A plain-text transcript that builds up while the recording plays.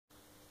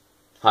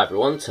Hi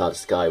everyone,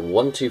 TARDIS Guy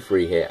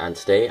 123 here, and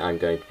today I'm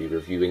going to be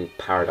reviewing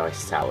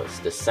Paradise Towers,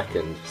 the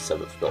second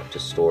 7th Doctor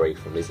story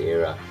from this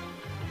era,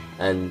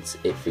 and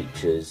it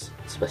features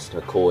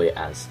Sylvester McCoy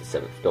as the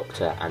 7th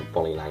Doctor and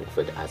Bonnie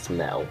Langford as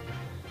Mel.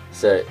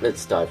 So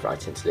let's dive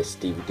right into this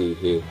DVD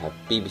here. You have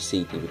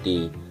BBC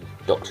DVD,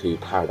 Doctor Who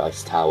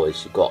Paradise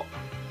Towers. You've got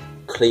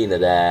Cleaner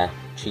there,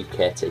 Chief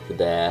Caretaker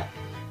there,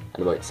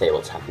 and I won't say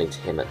what's happening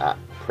to him at that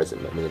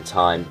present moment in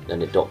time,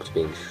 and the Doctor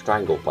being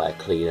strangled by a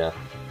cleaner,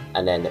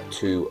 and then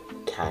two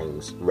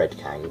Kangs, red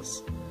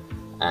Kangs,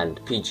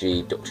 and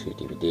PG Doctor Who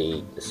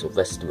DVD, the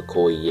Sylvester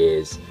McCoy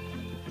years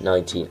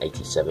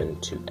 1987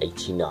 to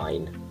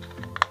 89.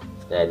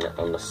 Then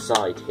on the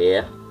side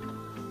here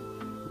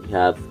we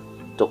have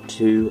Doctor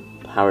Who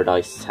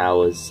Paradise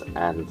Towers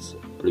and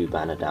blue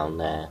banner down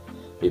there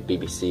with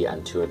BBC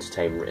and 2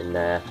 Entertainment in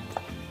there.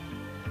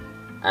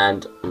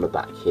 And on the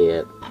back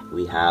here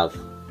we have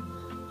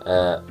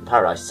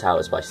Paradise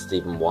Towers by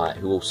Stephen Wyatt,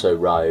 who also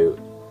wrote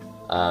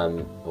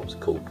what was it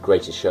called?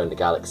 Greatest Show in the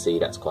Galaxy.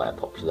 That's quite a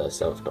popular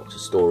 7th Doctor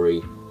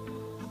story.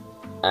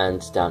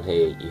 And down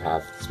here you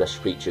have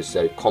special features,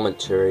 so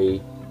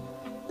commentary,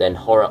 then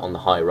Horror on the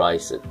High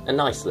Rise, a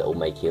nice little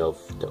making of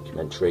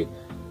documentary.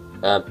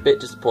 A bit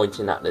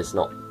disappointing that it's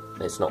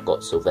not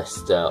got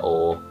Sylvester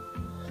or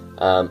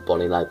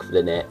Bonnie Langford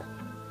in it,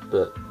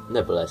 but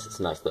nevertheless it's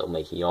a nice little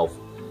making of.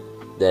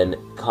 Then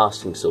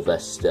casting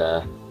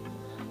Sylvester,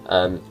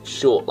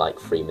 short like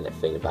 3-minute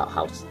thing about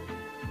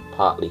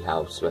partly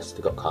how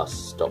Sylvester got cast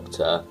as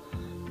Doctor.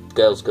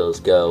 Girls, Girls,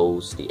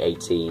 Girls, the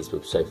 80s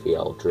with Sophie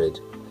Aldred,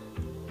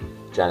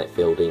 Janet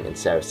Fielding and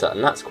Sarah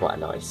Sutton. That's quite a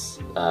nice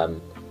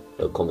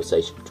little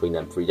conversation between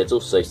them three. There's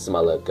also some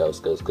other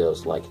Girls, Girls,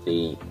 Girls like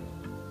the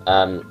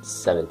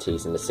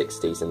 70s and the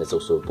 60s, and there's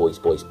also Boys,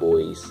 Boys,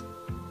 Boys.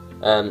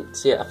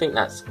 So yeah, I think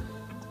that's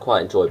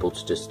quite enjoyable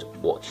to just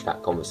watch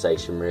that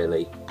conversation,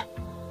 really.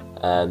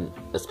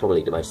 That's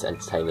probably the most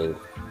entertaining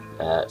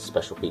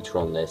special feature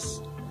on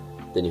this.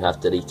 Then you have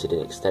deleted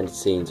and extended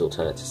scenes,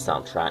 alternative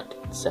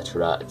soundtrack,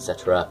 etc,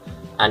 etc,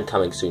 and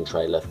coming soon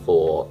trailer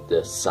for the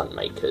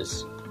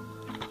Sunmakers.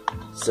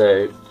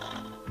 So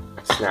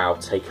let's now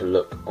take a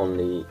look on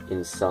the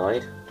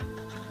inside.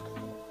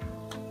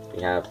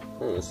 We have,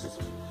 this is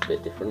a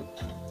bit different.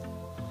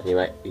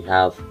 Anyway, we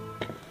have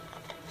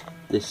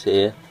this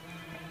here,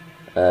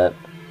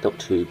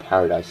 Doctor Who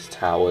Paradise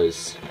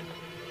Towers,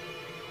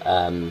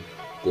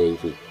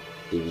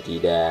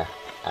 DVD there,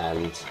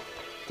 and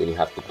then you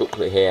have the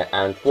booklet here.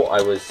 And what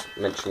I was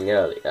mentioning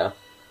earlier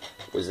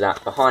was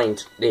that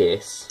behind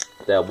this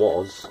there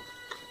was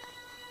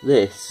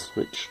this,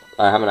 which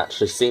I haven't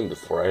actually seen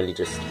before. I only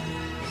just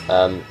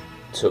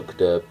took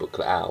the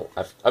booklet out.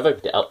 I've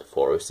opened it up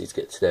before, obviously, to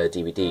get to the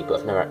DVD, but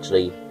I've never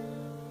actually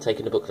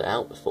taken the booklet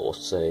out before.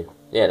 So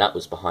yeah, that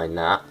was behind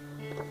that.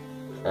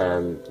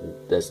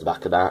 There's the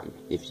back of that,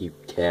 if you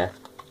care.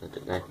 I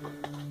don't know.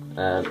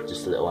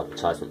 Just a little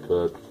advertisement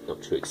for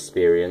Doctor Who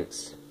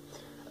Experience.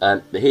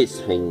 But here's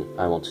the thing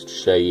I wanted to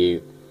show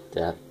you,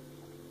 the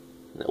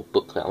little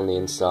booklet on the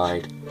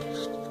inside,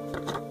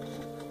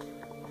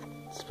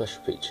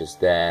 special features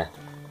there,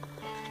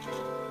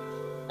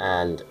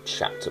 and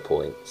chapter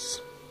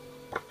points.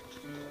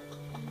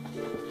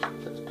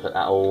 Let's put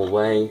that all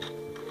away,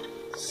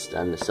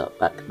 stand this up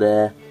back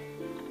there,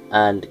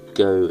 and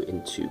go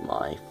into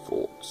my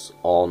thoughts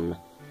on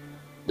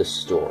the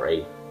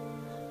story.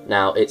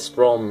 Now, it's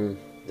from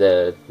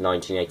the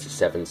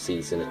 1987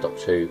 season of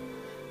Doctor Who,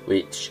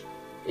 which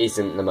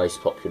isn't the most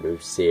popular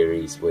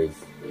series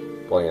with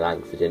Bonnie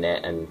Langford in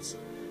it, and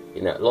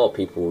you know, a lot of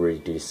people really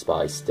do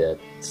despise the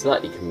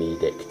slightly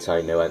comedic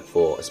tone they went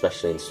for,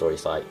 especially in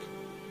stories like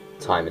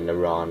Time in the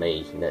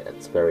Rani. You know,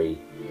 it's very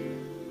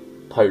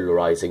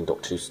polarising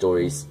Doctor Who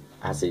stories,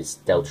 as is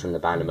Delta and the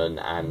Bannerman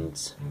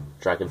and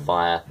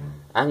Dragonfire,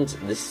 and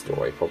this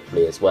story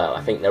probably as well.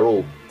 I think they're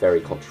all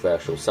very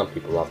controversial. Some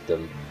people love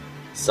them,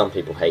 some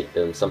people hate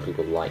them, some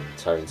people like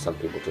the tone, some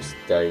people just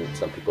don't,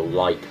 some people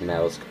like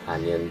Mel's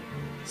companion,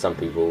 some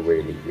people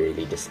really,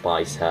 really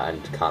despise her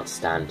and can't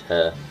stand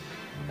her.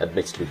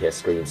 Admittedly, her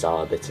screams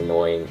are a bit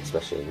annoying,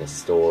 especially in this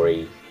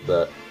story,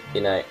 but,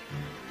 you know,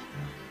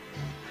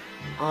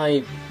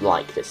 I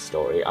like this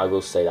story. I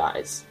will say that.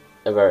 It's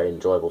a very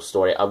enjoyable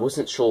story. I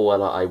wasn't sure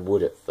whether I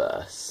would at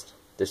first.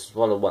 This is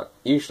one of what,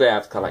 usually I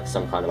have kind of like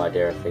some kind of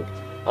idea. I think,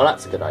 oh,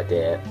 that's a good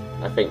idea.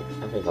 I think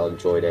I'll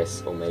enjoy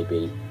this, or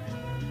maybe,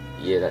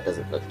 yeah, that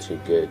doesn't look too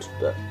good,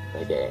 but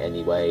I get it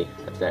anyway.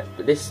 I don't know.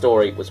 But this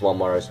story was one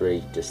where I was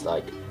really just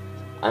like,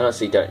 I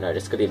honestly don't know,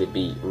 this could either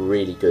be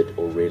really good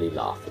or really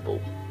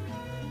laughable.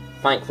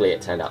 Thankfully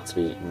it turned out to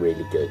be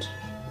really good,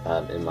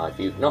 in my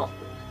view. Not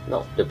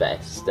the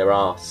best. There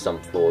are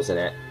some flaws in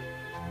it,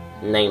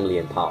 namely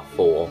in part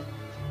 4,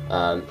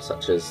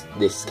 such as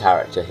this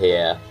character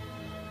here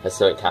has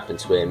something happened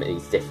to him and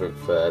he's different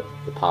for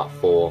the part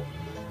 4,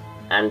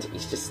 and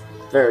he's just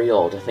very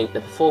odd. I think the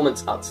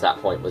performance up to that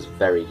point was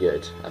very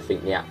good. I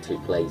think the actor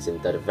who plays him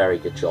did a very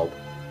good job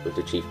with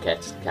the Chief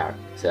Caretaker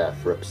character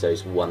for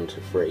episodes 1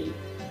 to 3.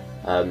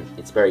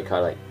 It's very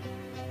kind of like,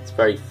 it's It's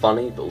very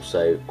funny, but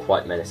also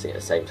quite menacing at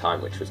the same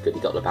time, which was good.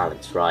 He got the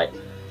balance right.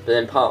 But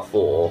then part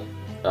 4,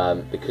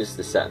 because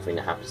the certain thing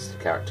that happens to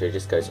the character, it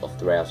just goes off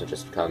the rails and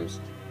just becomes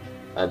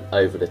an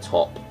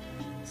over-the-top,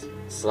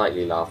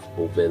 slightly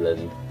laughable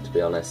villain, to be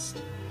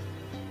honest.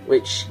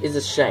 Which is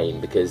a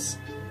shame, because,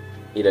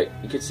 you know,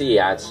 you could see he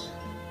had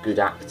good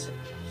acting.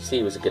 You see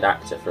he was a good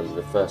actor from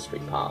the first 3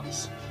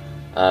 parts.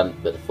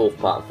 But the 4th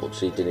part,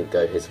 unfortunately, didn't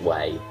go his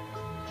way.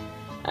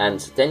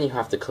 And then you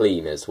have the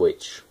cleaners,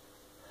 which,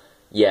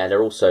 yeah,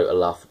 they're also a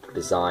laughable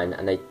design,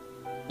 and they're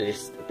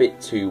just a bit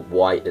too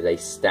white that they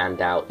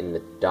stand out in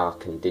the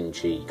dark and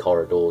dingy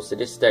corridors. They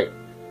just don't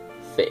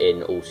fit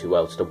in all too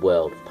well to the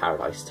world of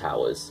Paradise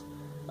Towers.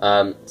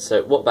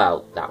 So what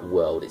about that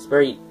world? It's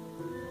very...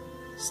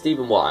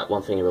 Stephen White,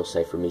 one thing I will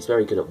say from me, he's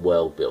very good at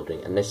world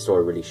building, and this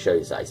story really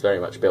shows that. He's very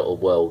much built a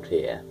world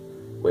here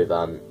with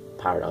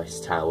Paradise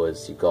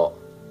Towers. You've got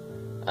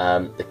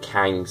the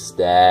Kangs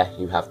there,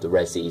 you have the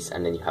Rezzies,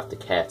 and then you have the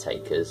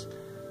caretakers,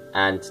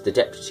 and the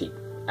deputy,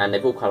 and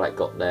they've all kind of like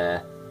got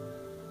their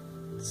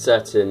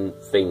certain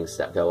things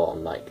that go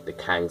on. Like the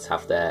Kangs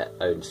have their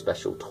own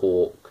special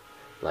talk,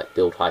 like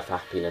build high for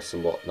happiness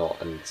and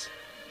whatnot, and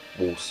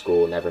wall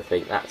score and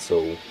everything. That's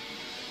all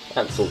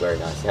very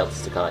nice. It helps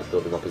us to kind of like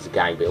build them up as a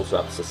gang, but it also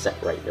helps to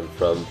separate them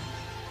from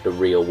the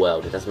real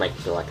world. It does make it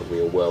feel like a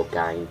real world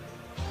gang.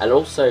 And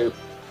also,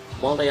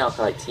 while they are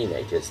kind of like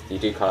teenagers, you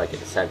do kind of like get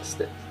the sense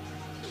that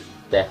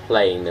they're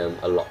playing them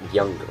a lot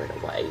younger in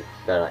a way.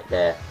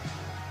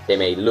 They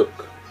may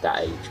look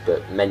that age,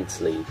 but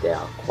mentally they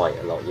are quite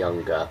a lot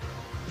younger,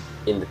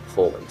 in the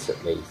performance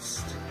at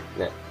least,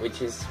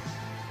 which is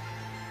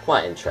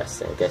quite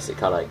interesting. I guess it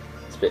kind of like,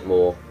 it's a bit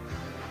more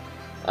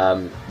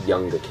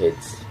younger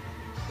kids,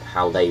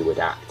 how they would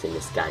act in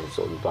this gang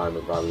sort of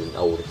environment rather than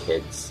older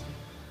kids.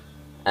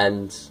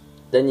 And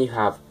then you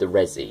have the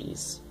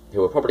Rezzies,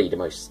 who are probably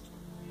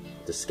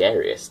the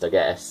scariest, I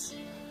guess.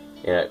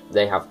 You know,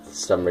 they have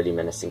some really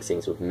menacing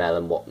scenes with Mel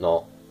and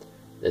whatnot.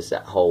 There's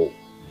that whole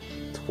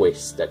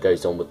twist that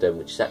goes on with them,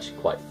 which is actually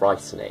quite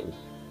frightening.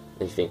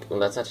 And you think, well,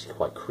 that's actually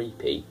quite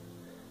creepy.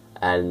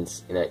 And,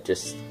 you know,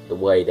 just the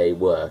way they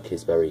work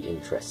is very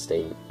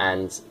interesting.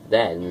 And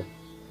then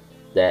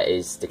there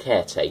is the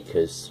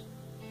caretakers,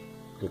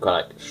 who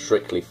kind of like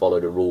strictly follow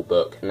the rule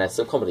book, and there's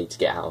some comedy to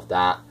get out of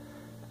that.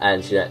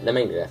 And, you know, they're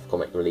mainly there for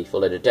comic relief,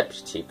 although the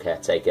deputy chief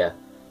caretaker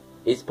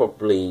is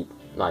probably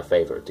my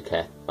favourite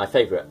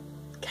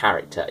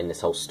character in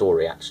this whole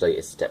story, actually,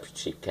 is the deputy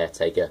chief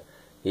caretaker.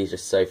 He's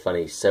just so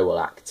funny, so well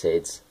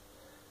acted,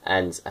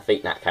 and I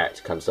think that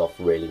character comes off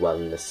really well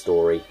in the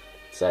story.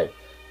 So,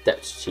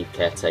 deputy chief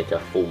caretaker,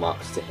 full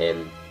marks to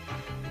him,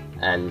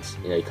 and,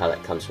 you know, he kind of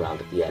like comes around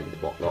at the end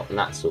and whatnot, and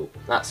that's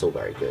all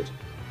very good.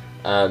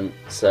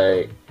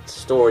 So,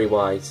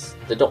 story-wise,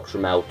 the Doctor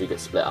and Mel do get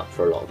split up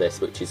for a lot of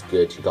this, which is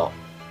good. You got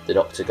the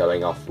Doctor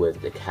going off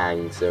with the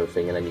Kangs and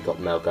everything, and then you got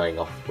Mel going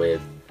off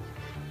with,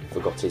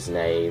 forgot his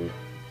name,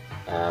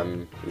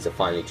 he's a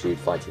finely chewed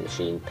fighting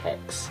machine,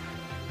 Pex.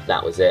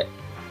 That was it.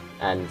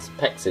 And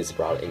Pex is a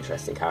rather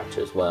interesting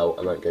character as well.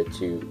 I won't go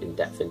too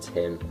in-depth into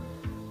him,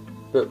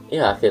 but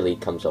yeah, I feel he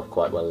comes off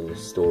quite well in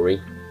this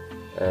story.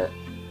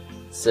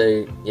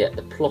 So yeah,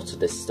 the plot of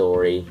this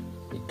story,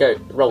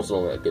 it rolls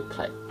along at a good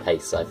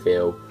pace, I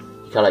feel.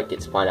 You kind of like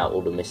get to find out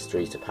all the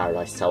mysteries to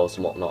Paradise Towers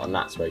and whatnot, and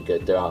that's very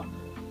good. There are,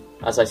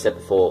 as I said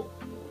before,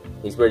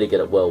 he's really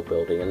good at world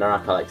building, and there are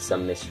kind of like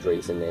some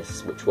mysteries in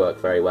this which work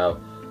very well.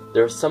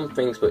 There are some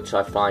things which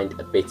I find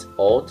a bit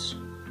odd,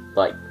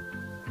 like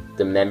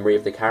the memory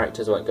of the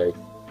characters. I won't go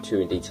too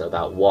in detail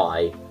about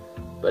why,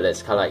 but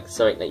it's kind of like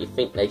something that you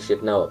think they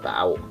should know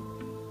about,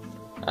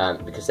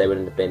 because they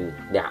wouldn't have been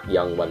that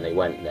young when they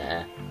went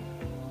there.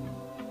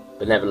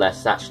 But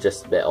nevertheless, that's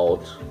just a bit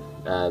odd.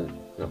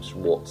 Not sure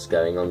what's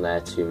going on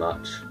there too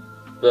much.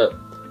 But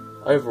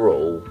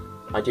overall,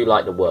 I do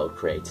like the world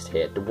created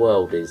here. The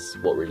world is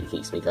what really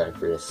keeps me going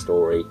through this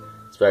story.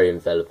 It's very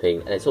enveloping,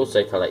 and it's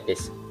also kind of like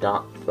this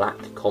dark black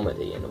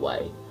comedy in a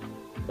way.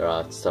 There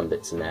are some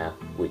bits in there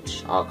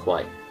which are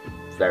quite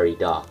very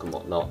dark and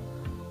whatnot,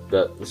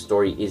 but the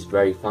story is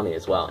very funny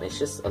as well, and it's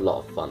just a lot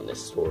of fun,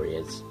 this story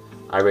is.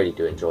 I really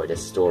do enjoy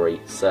this story.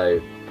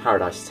 So,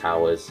 Paradise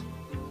Towers,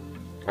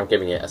 I'm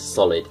giving it a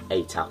solid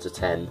 8 out of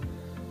 10,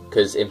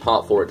 because in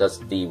part 4 it does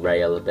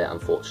derail a bit,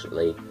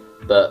 unfortunately,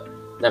 but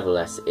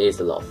nevertheless it is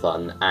a lot of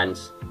fun. And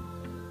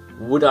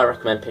would I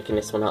recommend picking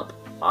this one up?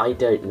 I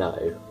don't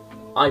know.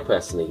 I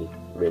personally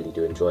really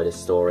do enjoy this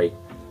story,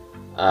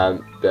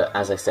 but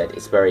as I said,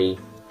 it's very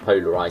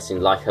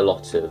polarising, like a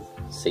lot of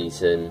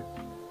season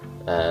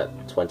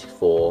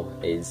 24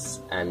 is.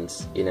 And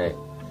you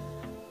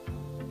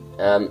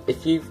know,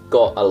 if you've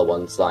got other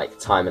ones like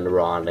Time and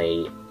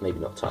Rani, maybe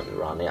not Time and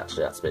Rani,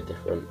 actually that's a bit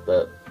different,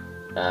 but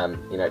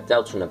you know,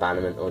 Delta and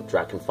Abandonment or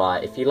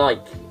Dragonfire, if you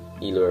like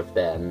either of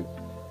them,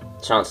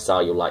 chances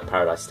are you'll like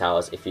Paradise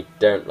Towers. If you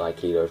don't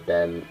like either of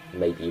them,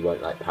 maybe you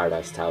won't like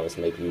Paradise Towers,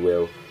 maybe you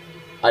will.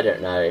 I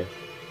don't know.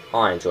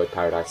 I enjoyed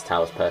Paradise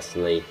Towers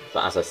personally,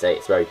 but as I say,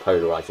 it's a very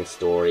polarising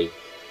story.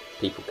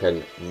 People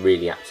can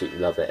really absolutely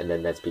love it, and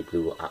then there's people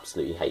who will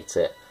absolutely hate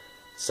it.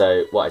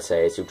 So what I'd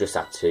say is you'll just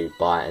have to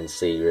buy it and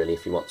see, really,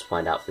 if you want to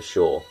find out for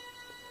sure.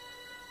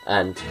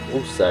 And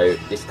also,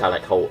 this kind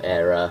of like whole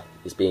era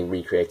is being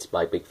recreated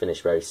by Big Finish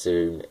very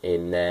soon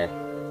in their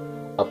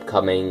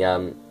upcoming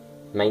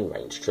main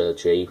range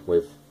trilogy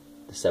with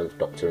the Seventh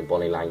Doctor and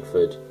Bonnie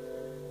Langford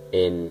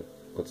in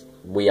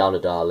We Are the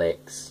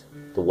Daleks,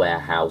 The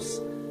Warehouse,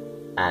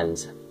 and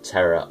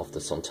Terror of the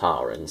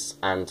Sontarans.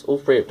 And all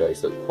three of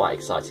those look quite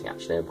exciting,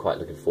 actually. I'm quite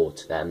looking forward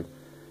to them.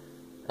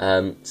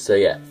 So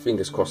yeah,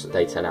 fingers crossed that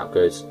they turn out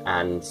good,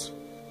 and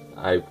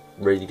I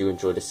really do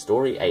enjoy this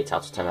story, 8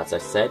 out of 10 as I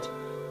said,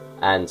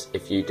 and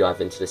if you dive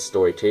into this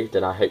story too,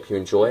 then I hope you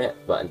enjoy it.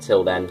 But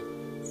until then,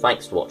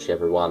 thanks for watching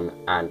everyone,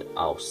 and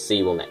I'll see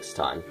you all next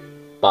time.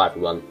 Bye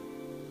everyone.